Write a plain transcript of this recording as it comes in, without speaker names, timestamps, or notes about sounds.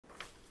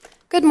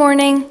Good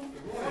morning.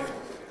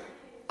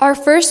 Our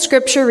first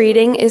scripture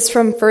reading is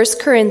from 1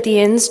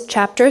 Corinthians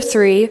chapter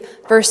 3,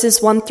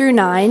 verses 1 through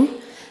 9,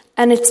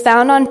 and it's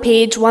found on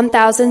page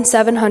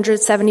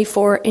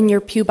 1774 in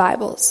your pew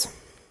Bibles.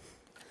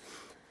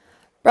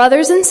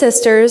 Brothers and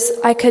sisters,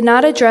 I could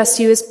not address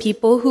you as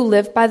people who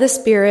live by the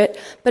Spirit,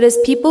 but as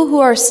people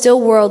who are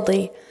still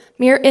worldly,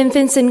 mere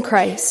infants in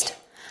Christ.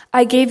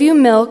 I gave you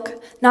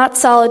milk, not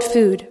solid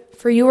food,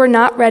 for you were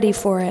not ready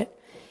for it.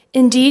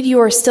 Indeed, you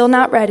are still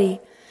not ready.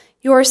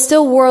 You are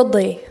still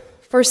worldly.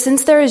 For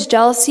since there is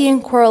jealousy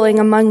and quarreling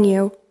among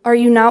you, are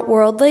you not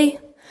worldly?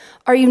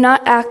 Are you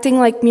not acting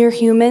like mere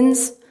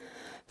humans?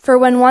 For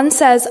when one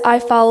says, I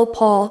follow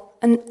Paul,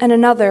 and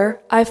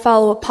another, I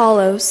follow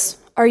Apollos,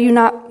 are you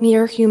not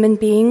mere human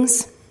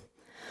beings?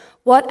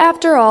 What,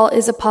 after all,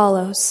 is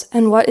Apollos,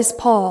 and what is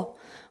Paul?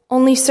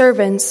 Only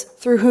servants,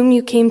 through whom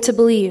you came to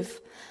believe,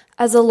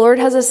 as the Lord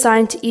has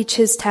assigned to each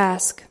his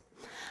task.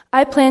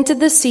 I planted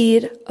the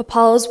seed,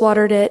 Apollos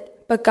watered it,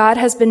 but God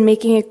has been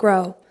making it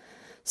grow.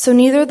 So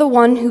neither the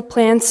one who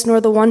plants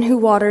nor the one who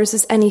waters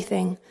is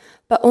anything,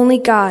 but only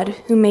God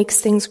who makes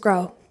things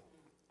grow.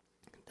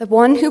 The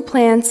one who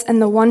plants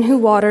and the one who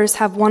waters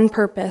have one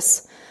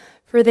purpose,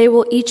 for they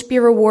will each be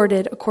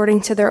rewarded according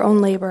to their own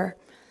labor.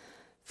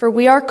 For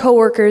we are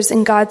co-workers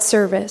in God's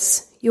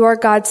service. You are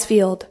God's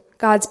field,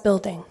 God's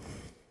building.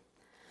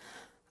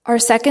 Our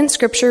second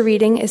scripture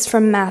reading is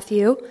from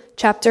Matthew,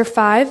 chapter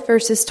 5,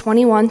 verses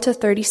 21 to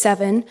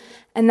 37,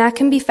 and that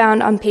can be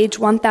found on page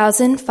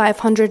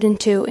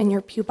 1502 in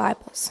your pew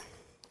Bibles.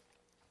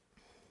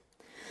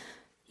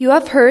 You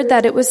have heard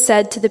that it was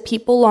said to the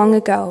people long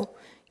ago,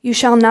 you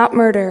shall not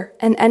murder,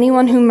 and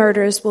anyone who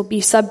murders will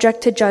be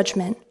subject to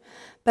judgment.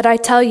 But I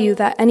tell you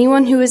that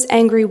anyone who is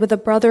angry with a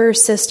brother or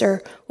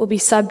sister will be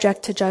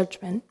subject to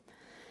judgment.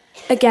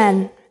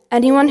 Again,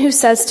 anyone who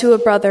says to a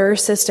brother or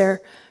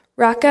sister,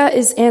 Raca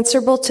is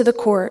answerable to the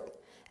court,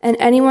 and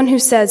anyone who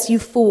says, you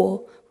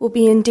fool, will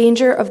be in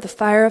danger of the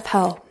fire of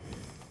hell.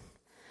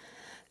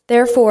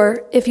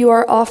 Therefore, if you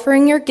are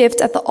offering your gift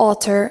at the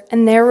altar,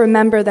 and there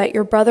remember that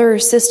your brother or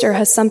sister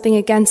has something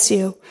against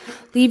you,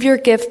 leave your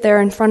gift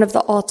there in front of the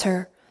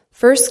altar.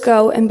 First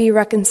go and be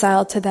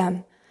reconciled to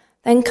them.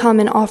 Then come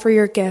and offer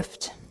your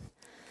gift.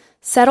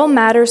 Settle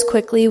matters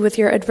quickly with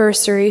your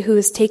adversary who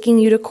is taking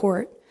you to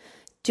court.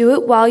 Do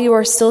it while you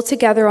are still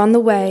together on the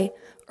way,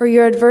 or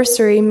your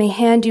adversary may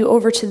hand you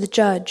over to the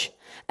judge,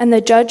 and the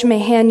judge may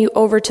hand you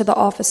over to the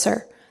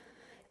officer,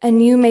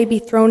 and you may be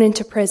thrown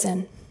into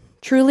prison.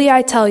 Truly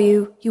I tell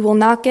you, you will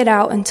not get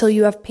out until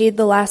you have paid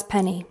the last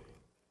penny.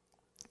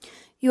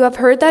 You have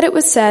heard that it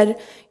was said,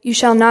 you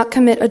shall not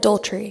commit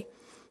adultery.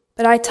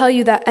 But I tell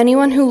you that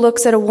anyone who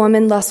looks at a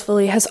woman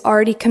lustfully has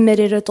already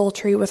committed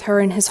adultery with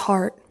her in his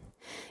heart.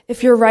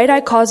 If your right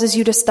eye causes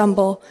you to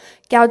stumble,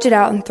 gouge it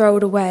out and throw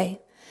it away.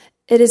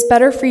 It is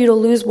better for you to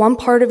lose one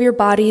part of your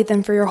body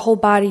than for your whole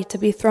body to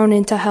be thrown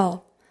into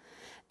hell.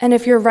 And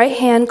if your right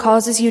hand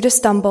causes you to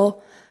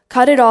stumble,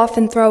 cut it off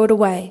and throw it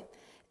away.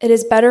 It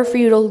is better for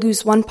you to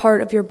lose one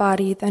part of your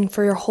body than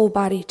for your whole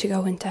body to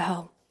go into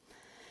hell.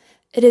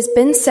 It has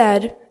been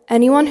said,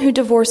 anyone who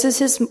divorces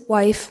his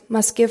wife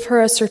must give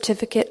her a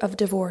certificate of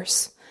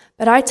divorce.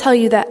 But I tell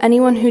you that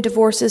anyone who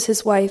divorces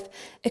his wife,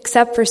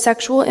 except for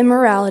sexual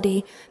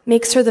immorality,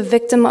 makes her the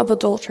victim of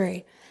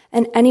adultery,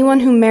 and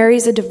anyone who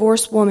marries a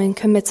divorced woman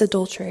commits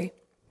adultery.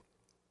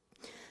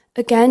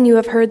 Again, you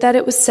have heard that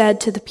it was said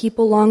to the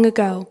people long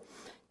ago,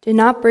 do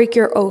not break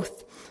your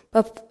oath,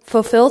 but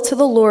fulfill to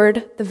the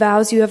Lord the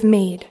vows you have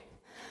made.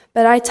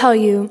 But I tell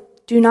you,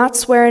 do not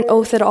swear an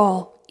oath at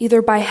all,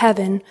 either by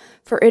heaven,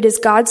 for it is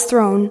God's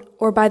throne,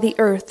 or by the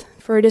earth,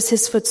 for it is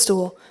his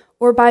footstool,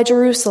 or by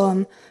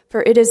Jerusalem,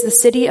 for it is the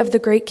city of the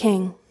great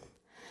king.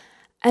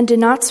 And do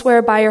not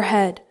swear by your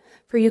head,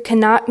 for you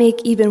cannot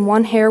make even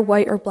one hair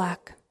white or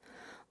black.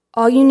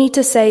 All you need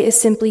to say is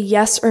simply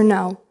yes or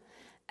no.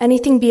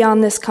 Anything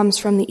beyond this comes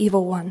from the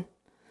evil one.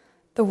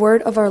 The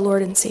word of our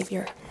Lord and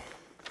Savior.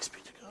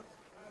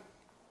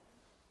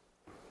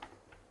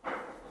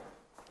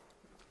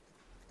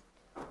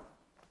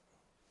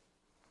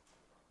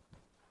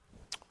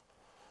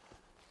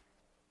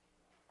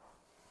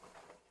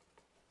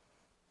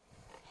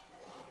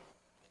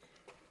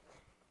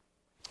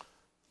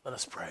 Let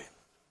us pray.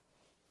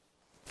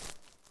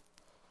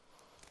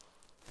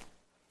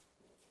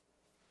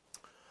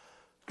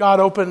 God,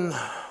 open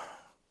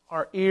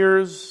our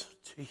ears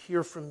to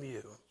hear from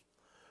you.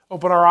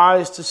 Open our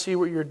eyes to see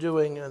what you're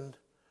doing, and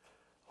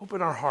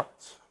open our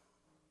hearts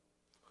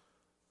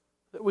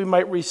that we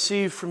might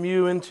receive from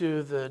you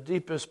into the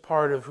deepest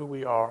part of who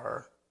we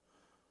are.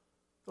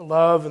 The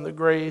love and the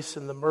grace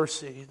and the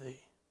mercy,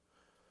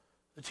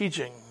 the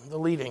teaching, the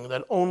leading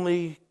that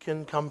only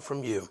can come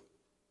from you.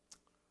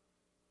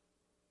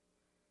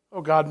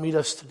 Oh God, meet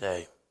us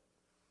today.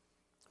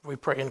 We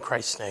pray in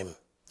Christ's name.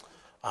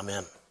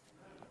 Amen.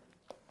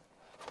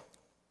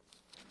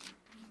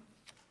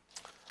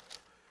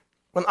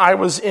 When I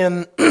was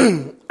in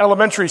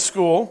elementary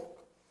school,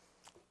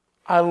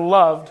 I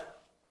loved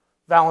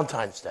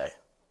Valentine's Day.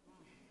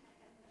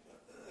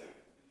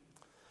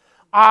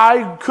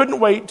 I couldn't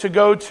wait to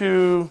go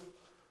to,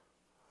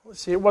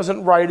 it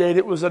wasn't Rite Aid,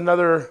 it was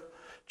another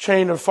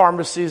chain of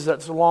pharmacies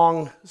that's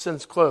long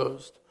since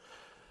closed.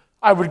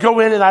 I would go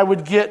in and I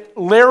would get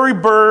Larry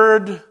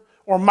Bird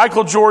or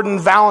Michael Jordan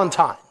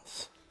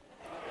Valentines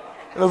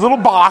in a little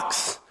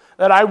box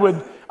that I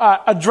would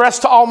address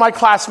to all my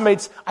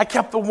classmates. I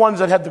kept the ones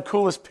that had the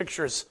coolest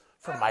pictures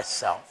for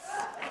myself.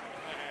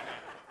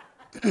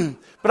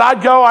 But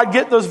I'd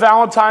get those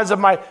Valentines of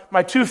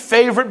my two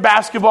favorite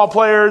basketball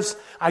players.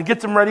 I'd get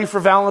them ready for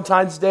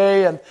Valentine's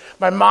Day, and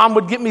my mom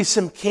would get me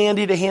some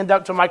candy to hand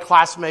out to my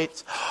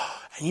classmates.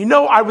 And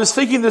I was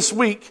thinking this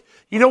week,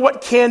 you know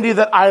what candy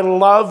that I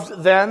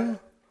loved then?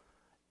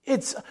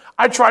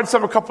 I tried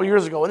some a couple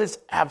years ago, and it's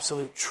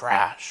absolute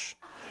trash.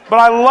 But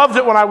I loved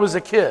it when I was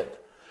a kid.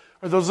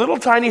 Or those little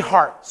tiny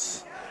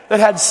hearts that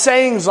had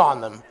sayings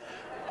on them.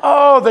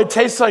 Oh, they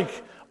taste like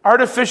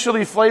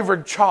artificially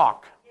flavored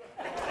chalk.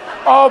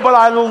 Oh, but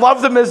I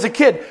loved them as a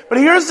kid. But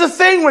here's the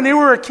thing, when you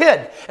were a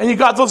kid and you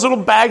got those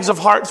little bags of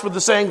hearts with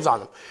the sayings on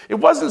them, it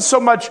wasn't so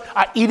much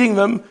eating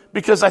them,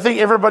 because I think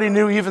everybody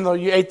knew even though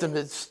you ate them,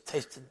 it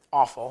tasted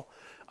awful.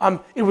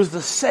 It was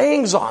the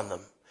sayings on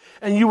them.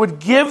 And you would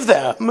give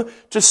them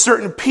to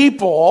certain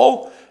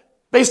people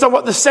based on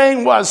what the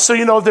saying was.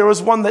 So, there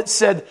was one that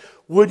said,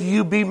 "Would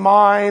you be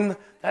mine?"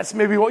 That's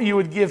maybe what you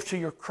would give to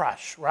your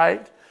crush,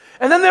 right?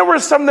 And then there were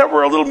some that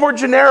were a little more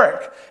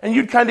generic, and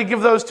you'd kind of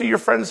give those to your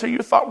friends who you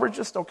thought were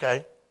just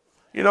okay.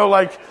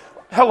 Like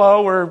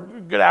hello or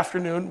good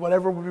afternoon,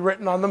 whatever would be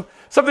written on them.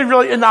 Something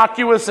really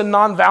innocuous and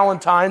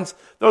non-Valentines,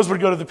 those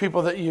would go to the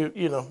people that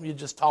you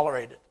just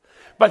tolerated.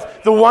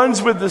 But the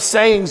ones with the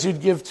sayings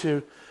you'd give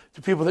to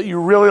people that you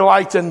really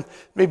liked, and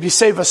maybe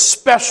save a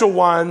special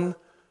one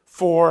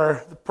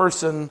for the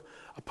person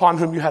upon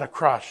whom you had a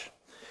crush.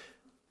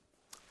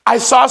 I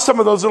saw some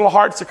of those little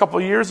hearts a couple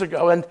of years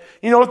ago, and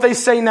you know what they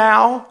say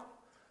now?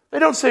 They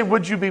don't say,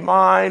 "Would you be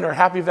mine?" or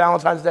 "Happy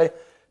Valentine's Day."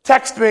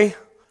 Text me,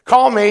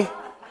 call me,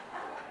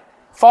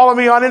 follow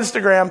me on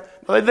Instagram.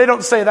 They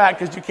don't say that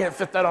because you can't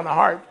fit that on a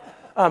heart.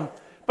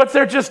 But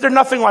they're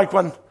nothing like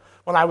when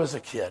I was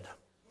a kid.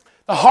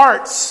 The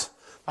hearts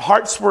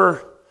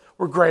were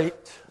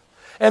great.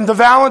 And the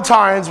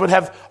Valentines would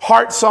have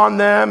hearts on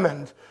them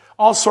and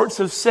all sorts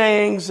of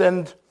sayings,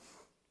 and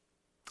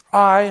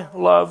I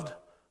loved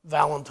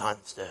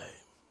Valentine's Day.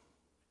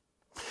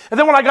 And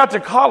then when I got to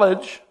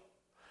college,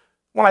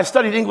 when I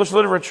studied English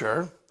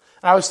literature, and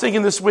I was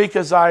thinking this week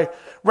as I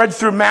read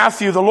through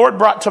Matthew, the Lord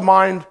brought to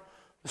mind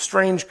a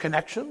strange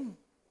connection,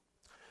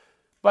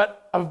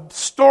 but a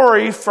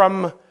story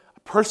from a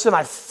person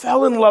I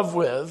fell in love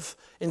with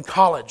in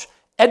college,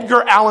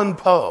 Edgar Allan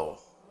Poe,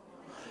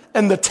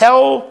 and the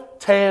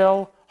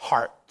Telltale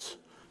Heart.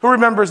 Who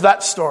remembers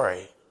that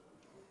story?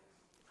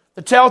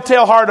 The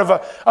telltale heart of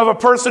a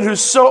person who's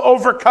so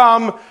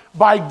overcome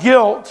by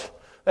guilt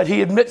that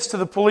he admits to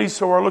the police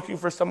who are looking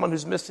for someone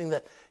who's missing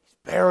that he's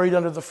buried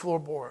under the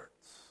floorboards.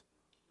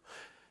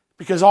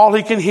 Because all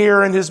he can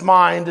hear in his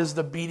mind is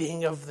the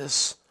beating of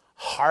this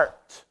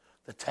heart,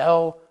 the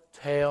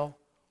telltale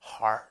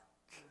heart.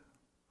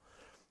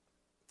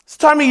 It's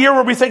the time of year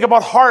where we think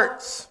about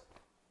hearts.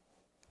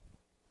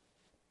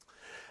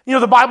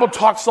 The Bible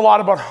talks a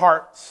lot about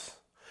hearts.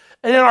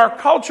 And in our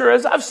culture,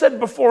 as I've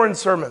said before in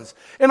sermons,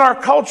 in our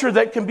culture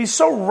that can be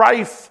so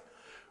rife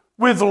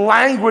with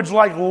language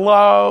like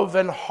love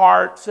and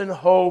hearts and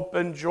hope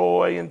and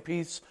joy and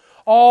peace,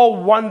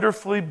 all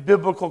wonderfully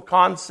biblical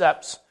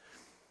concepts,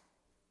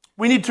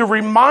 we need to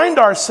remind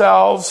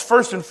ourselves,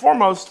 first and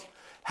foremost,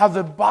 how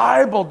the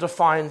Bible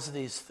defines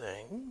these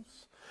things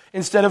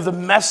instead of the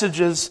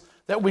messages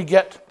that we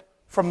get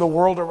from the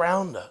world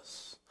around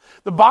us.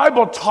 The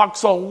Bible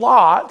talks a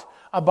lot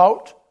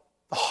about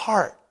the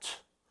heart.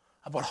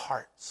 About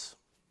hearts.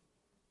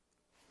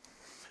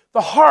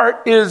 The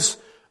heart is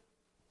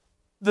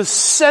the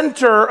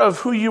center of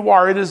who you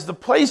are. It is the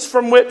place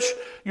from which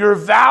your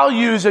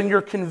values and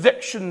your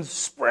convictions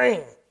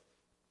spring.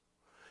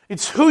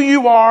 It's who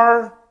you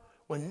are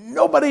when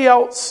nobody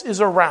else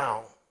is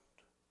around.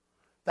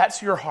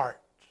 That's your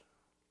heart.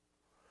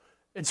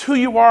 It's who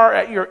you are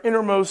at your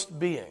innermost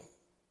being.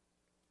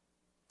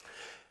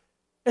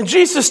 And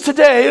Jesus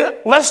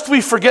today, lest we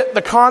forget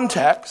the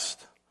context,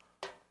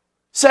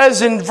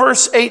 says in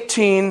verse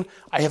 18,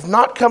 "I have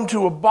not come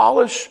to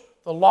abolish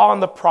the law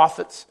and the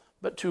prophets,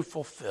 but to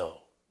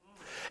fulfill."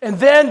 And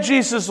then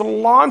Jesus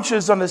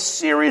launches on a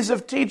series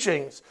of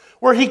teachings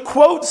where he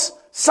quotes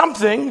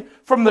something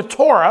from the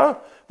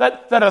Torah,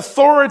 that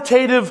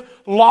authoritative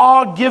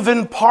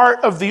law-given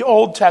part of the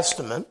Old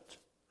Testament,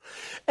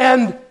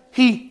 and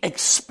he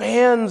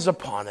expands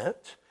upon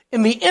it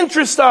in the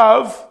interest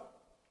of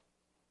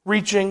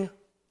reaching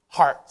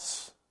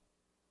hearts.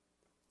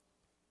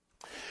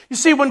 You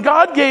see, when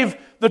God gave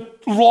the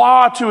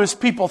law to his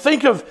people,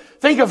 think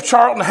of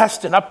Charlton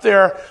Heston up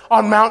there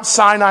on Mount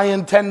Sinai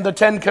in the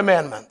Ten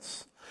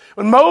Commandments.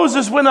 When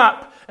Moses went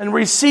up and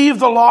received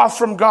the law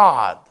from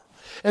God,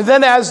 and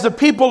then as the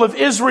people of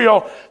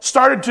Israel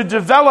started to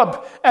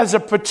develop as a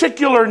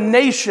particular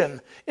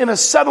nation in a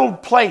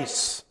settled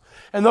place,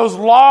 And those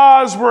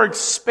laws were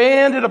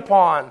expanded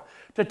upon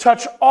to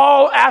touch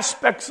all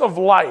aspects of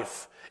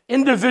life,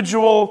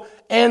 individual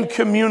and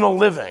communal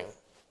living.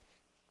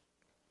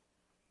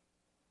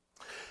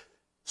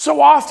 So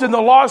often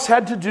the laws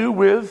had to do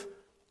with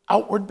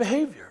outward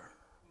behavior.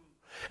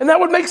 And that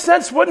would make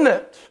sense, wouldn't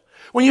it?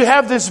 When you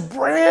have this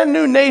brand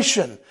new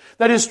nation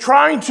that is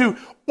trying to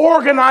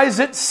organize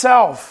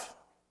itself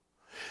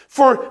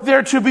for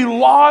there to be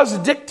laws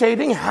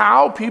dictating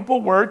how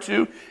people were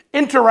to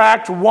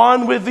interact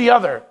one with the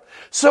other.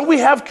 So we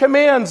have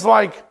commands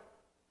like,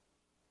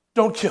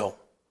 don't kill,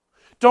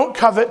 don't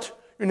covet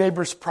your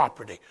neighbor's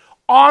property,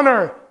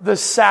 honor the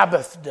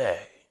Sabbath day.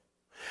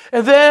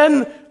 And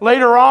then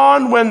later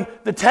on, when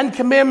the Ten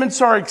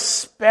Commandments are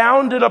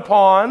expounded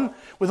upon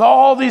with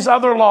all these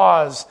other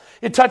laws,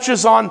 it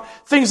touches on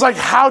things like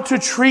how to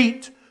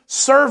treat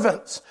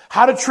servants,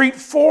 how to treat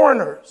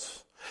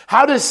foreigners,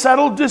 how to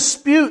settle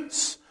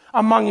disputes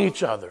among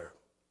each other.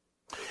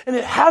 And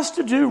it has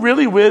to do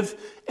really with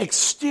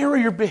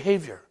exterior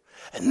behavior.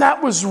 And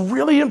that was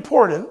really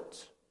important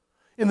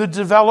in the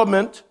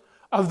development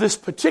of this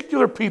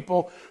particular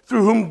people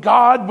through whom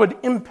God would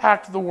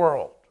impact the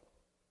world.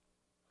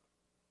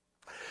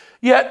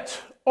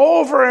 Yet,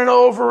 over and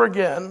over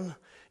again,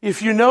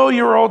 if you know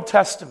your Old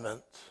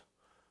Testament,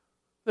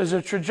 there's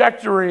a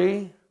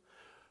trajectory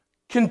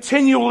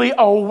continually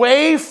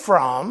away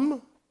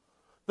from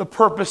the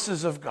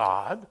purposes of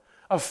God,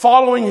 of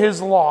following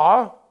His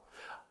law,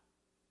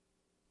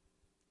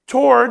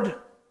 toward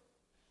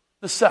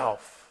the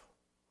self.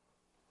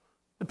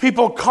 The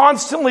people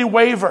constantly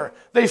waver,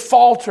 they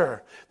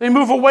falter, they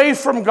move away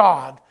from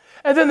God,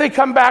 and then they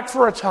come back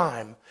for a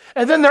time,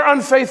 and then they're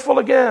unfaithful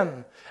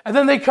again. And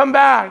then they come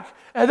back,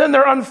 and then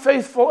they're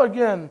unfaithful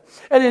again.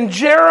 And in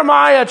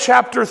Jeremiah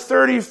chapter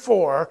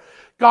 34,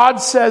 God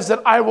says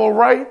that I will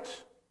write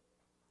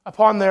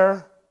upon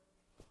their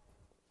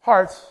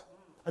hearts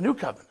a new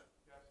covenant.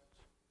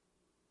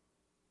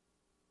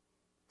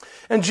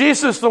 And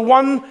Jesus, the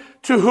one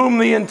to whom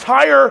the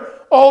entire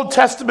Old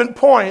Testament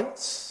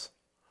points,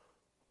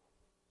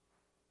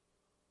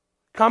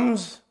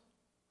 comes,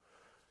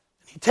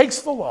 he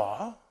takes the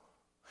law,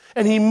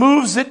 and he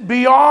moves it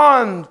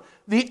beyond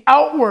the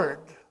outward,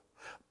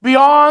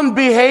 beyond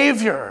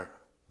behavior,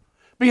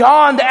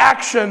 beyond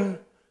action,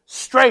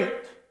 straight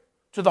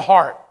to the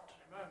heart.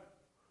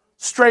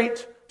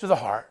 Straight to the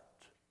heart.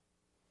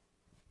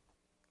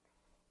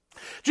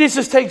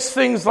 Jesus takes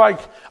things like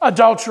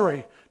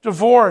adultery,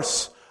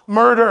 divorce,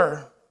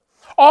 murder,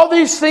 all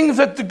these things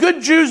that the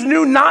good Jews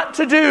knew not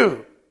to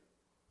do.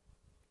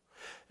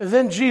 And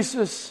then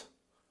Jesus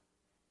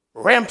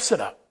ramps it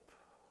up,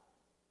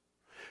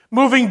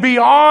 moving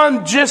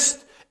beyond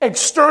just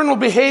external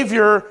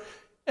behavior,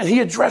 and he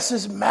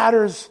addresses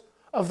matters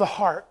of the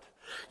heart.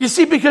 You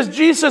see, because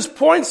Jesus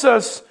points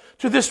us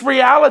to this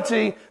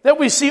reality that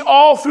we see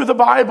all through the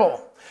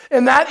Bible,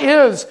 and that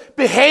is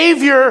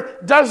behavior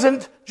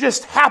doesn't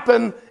just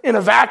happen in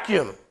a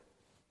vacuum.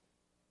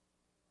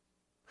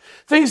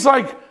 Things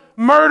like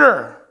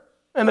murder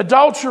and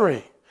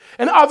adultery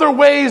and other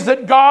ways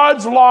that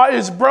God's law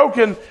is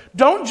broken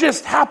don't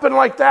just happen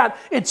like that.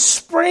 It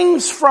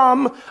springs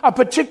from a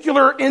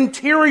particular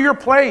interior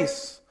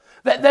place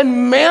that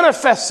then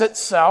manifests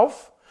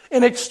itself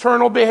in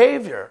external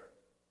behavior.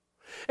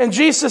 And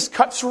Jesus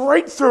cuts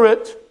right through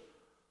it,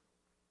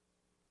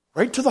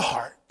 right to the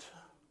heart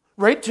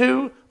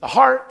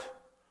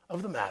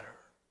of the matter.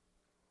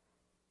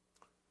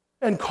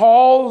 And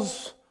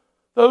calls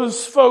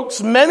those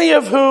folks, many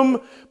of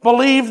whom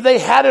believed they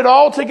had it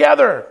all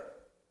together.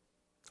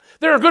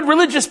 There are good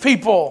religious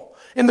people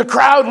in the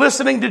crowd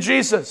listening to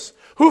Jesus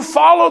who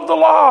followed the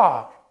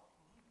law.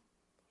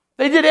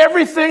 They did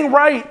everything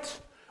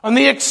right on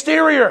the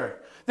exterior.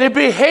 Their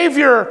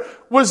behavior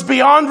was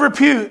beyond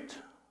repute.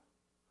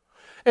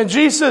 And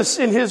Jesus,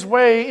 in his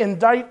way,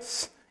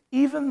 indicts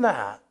even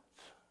that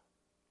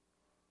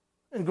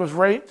and goes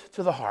right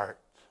to the heart.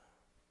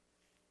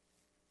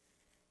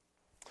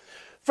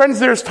 Friends,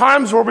 there's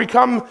times where we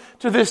come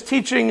to this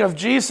teaching of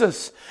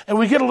Jesus and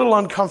we get a little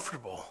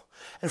uncomfortable.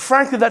 And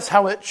frankly, that's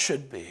how it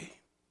should be.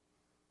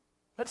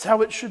 That's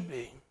how it should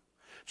be.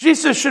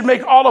 Jesus should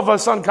make all of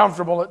us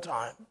uncomfortable at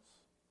times.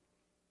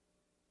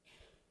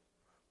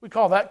 We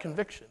call that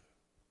conviction.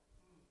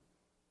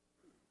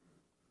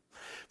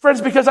 Friends,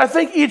 because I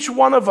think each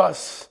one of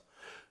us,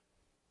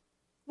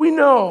 we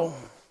know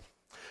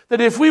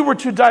that if we were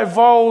to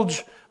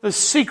divulge the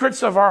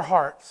secrets of our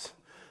hearts,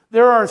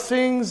 there are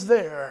things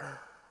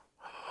there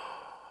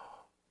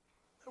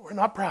that we're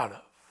not proud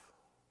of.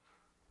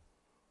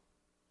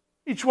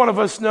 Each one of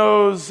us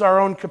knows our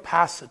own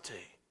capacity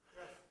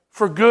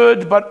for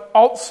good, but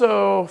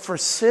also for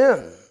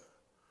sin,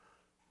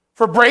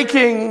 for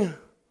breaking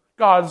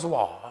God's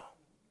law.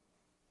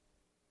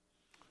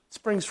 It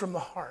springs from the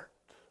heart.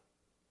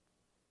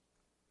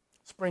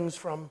 It springs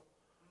from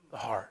the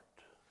heart.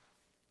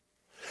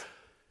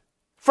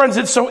 Friends,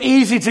 it's so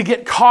easy to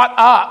get caught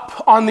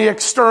up on the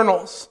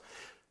externals.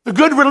 The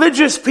good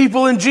religious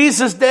people in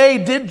Jesus' day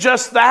did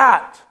just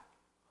that.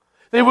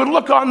 They would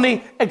look on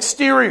the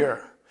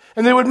exterior.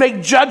 And they would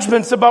make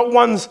judgments about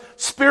one's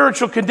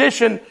spiritual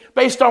condition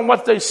based on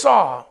what they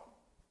saw.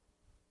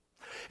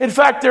 In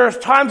fact, there are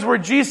times where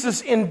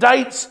Jesus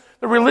indicts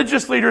the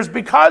religious leaders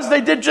because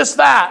they did just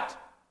that.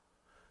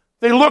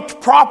 They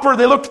looked proper,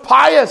 they looked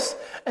pious,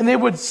 and they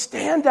would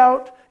stand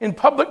out in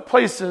public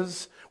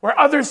places where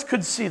others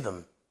could see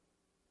them.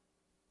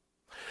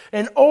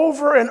 And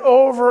over and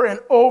over and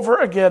over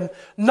again,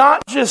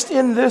 not just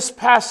in this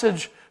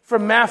passage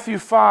from Matthew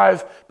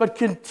 5, but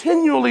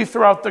continually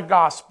throughout the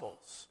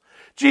Gospels,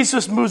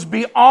 Jesus moves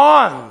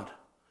beyond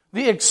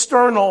the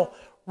external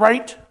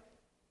right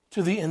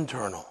to the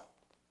internal.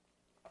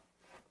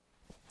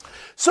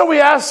 So we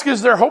ask,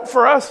 is there hope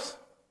for us?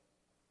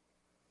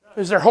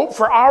 Is there hope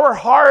for our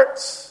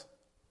hearts?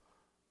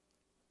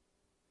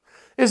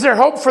 Is there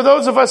hope for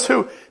those of us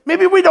who,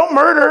 maybe we don't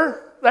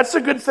murder? That's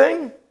a good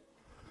thing.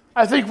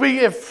 I think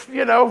if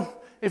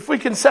we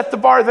can set the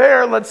bar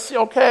there,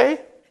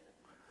 okay.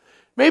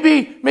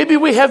 Maybe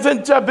we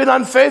haven't been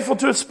unfaithful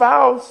to a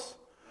spouse.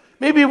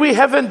 Maybe we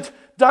haven't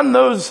done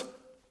those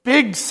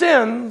big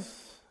sins.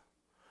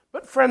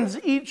 But friends,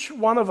 each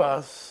one of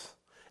us,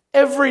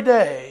 every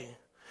day,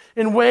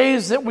 in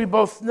ways that we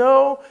both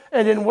know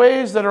and in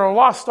ways that are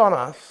lost on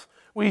us,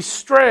 we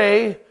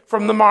stray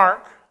from the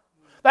mark.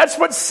 That's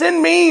what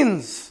sin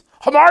means.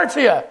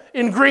 Hamartia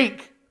in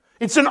Greek.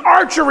 It's an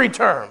archery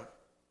term.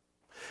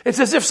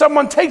 It's as if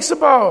someone takes a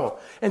bow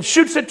and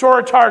shoots it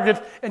toward a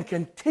target and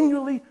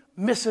continually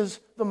misses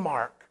the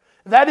mark.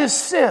 That is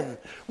sin.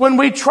 When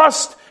we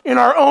trust in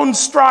our own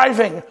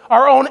striving,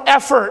 our own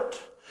effort,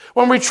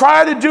 when we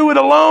try to do it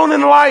alone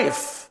in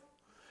life,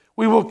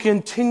 we will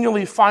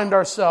continually find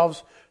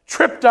ourselves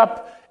tripped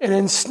up and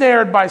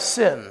ensnared by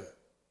sin.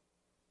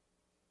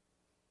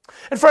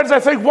 And friends, I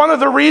think one of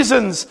the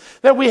reasons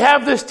that we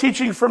have this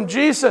teaching from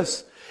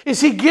Jesus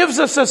is he gives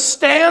us a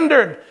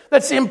standard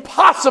that's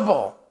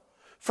impossible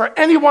for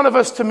any one of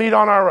us to meet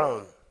on our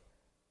own.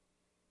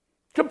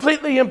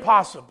 Completely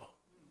impossible.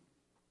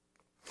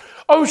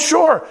 Oh,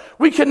 sure,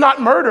 we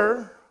cannot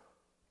murder.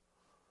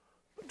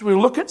 Do we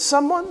look at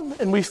someone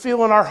and we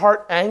feel in our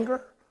heart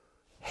anger,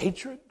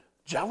 hatred,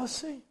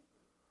 jealousy?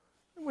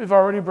 We've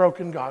already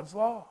broken God's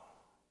law.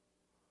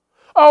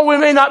 Oh, we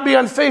may not be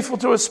unfaithful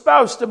to a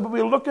spouse, but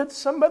we look at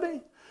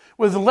somebody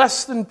with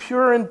less than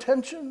pure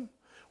intention.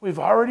 We've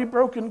already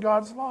broken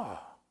God's law.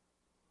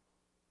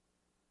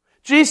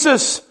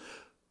 Jesus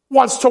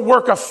wants to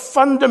work a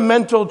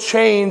fundamental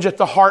change at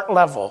the heart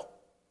level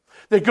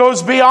that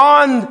goes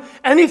beyond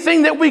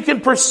anything that we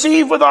can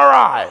perceive with our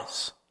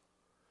eyes,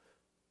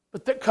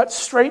 but that cuts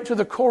straight to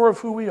the core of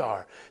who we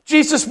are.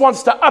 Jesus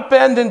wants to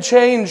upend and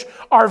change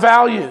our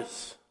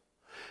values.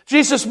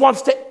 Jesus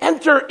wants to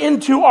enter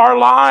into our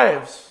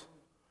lives.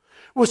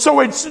 So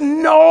it's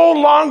no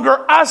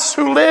longer us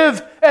who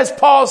live, as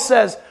Paul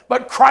says,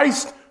 but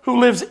Christ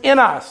who lives in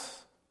us.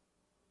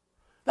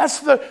 That's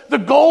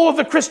the goal of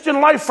the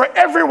Christian life for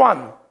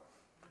everyone.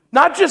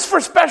 Not just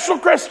for special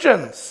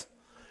Christians,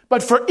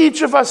 but for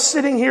each of us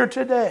sitting here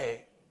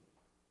today.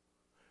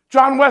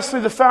 John Wesley,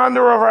 the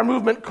founder of our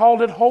movement,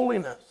 called it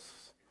holiness.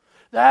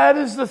 That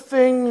is the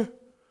thing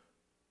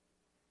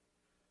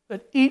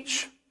that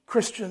each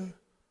Christian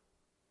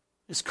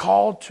is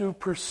called to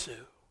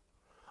pursue,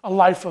 a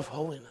life of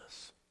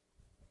holiness.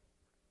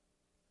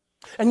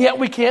 And yet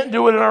we can't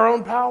do it in our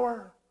own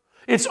power.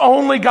 It's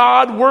only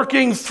God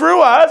working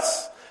through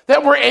us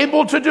that we're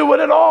able to do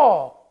it at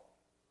all.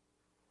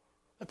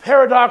 The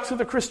paradox of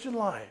the Christian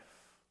life.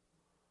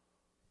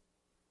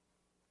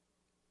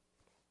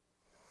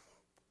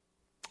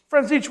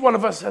 Friends, each one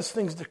of us has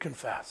things to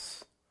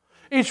confess.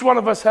 Each one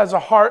of us has a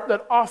heart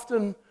that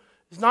often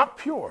is not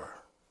pure.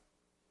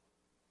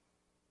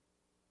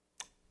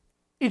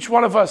 Each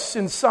one of us,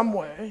 in some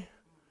way,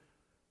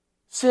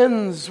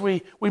 sins.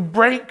 We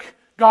break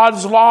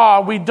God's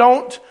law. We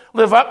don't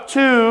live up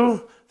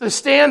to the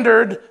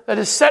standard that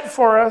is set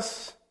for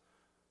us.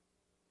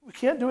 We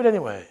can't do it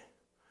anyway.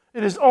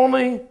 It is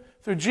only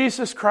through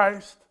Jesus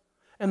Christ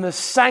and the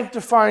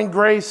sanctifying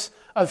grace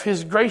of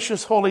his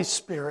gracious Holy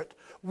Spirit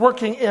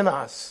working in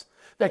us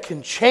that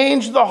can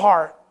change the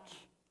heart.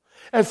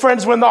 And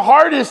friends, when the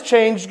heart is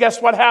changed, guess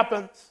what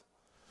happens?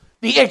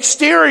 The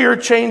exterior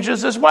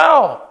changes as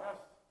well.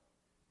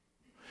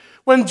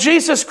 When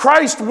Jesus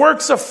Christ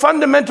works a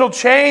fundamental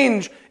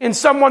change in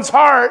someone's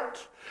heart,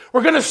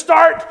 we're going to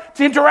start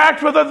to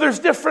interact with others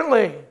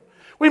differently.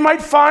 We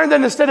might find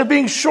that instead of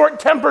being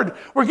short-tempered,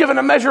 we're given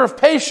a measure of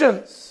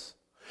patience.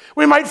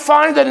 We might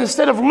find that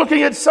instead of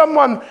looking at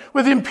someone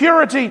with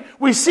impurity,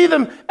 we see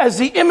them as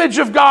the image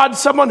of God,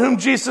 someone whom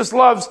Jesus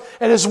loves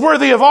and is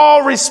worthy of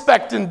all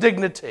respect and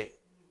dignity.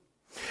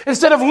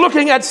 Instead of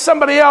looking at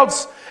somebody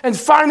else and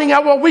finding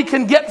out what we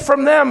can get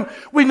from them,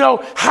 we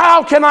know,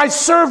 how can I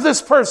serve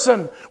this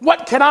person?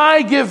 What can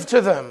I give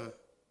to them?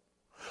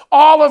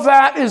 All of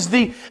that is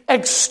the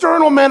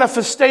external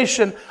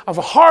manifestation of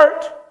a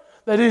heart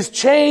that is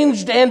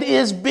changed and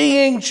is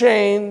being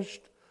changed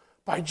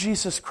by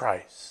Jesus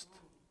Christ.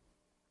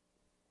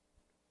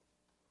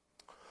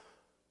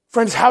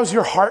 Friends, how's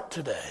your heart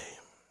today?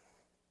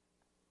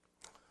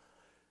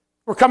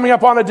 We're coming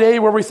up on a day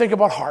where we think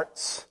about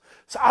hearts.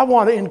 So I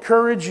want to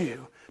encourage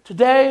you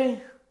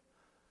today,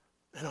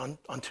 and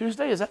on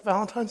Tuesday, is that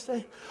Valentine's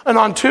Day? And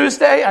on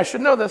Tuesday, I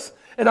should know this,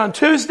 and on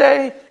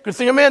Tuesday, good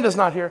thing Amanda's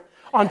not here,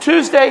 on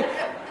Tuesday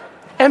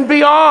and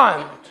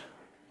beyond,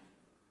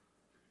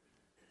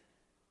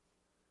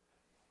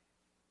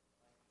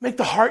 make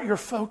the heart your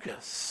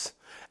focus.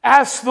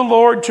 Ask the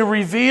Lord to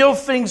reveal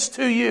things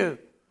to you,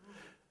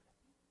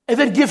 and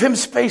then give him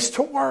space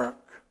to work.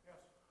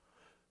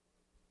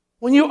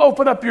 When you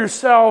open up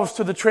yourselves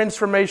to the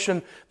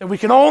transformation that we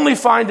can only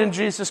find in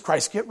Jesus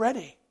Christ, get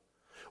ready.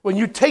 When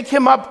you take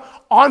him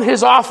up on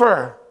his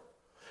offer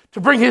to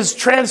bring his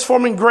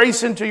transforming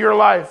grace into your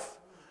life,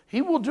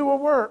 he will do a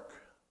work.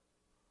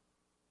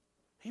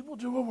 He will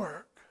do a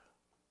work.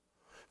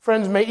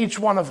 Friends, may each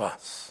one of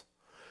us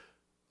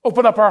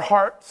open up our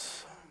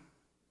hearts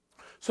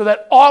so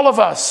that all of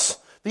us,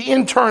 the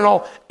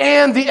internal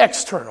and the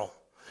external,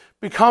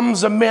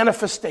 becomes a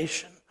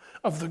manifestation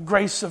of the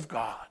grace of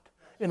God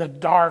in a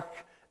dark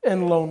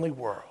and lonely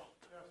world.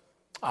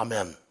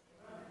 Amen.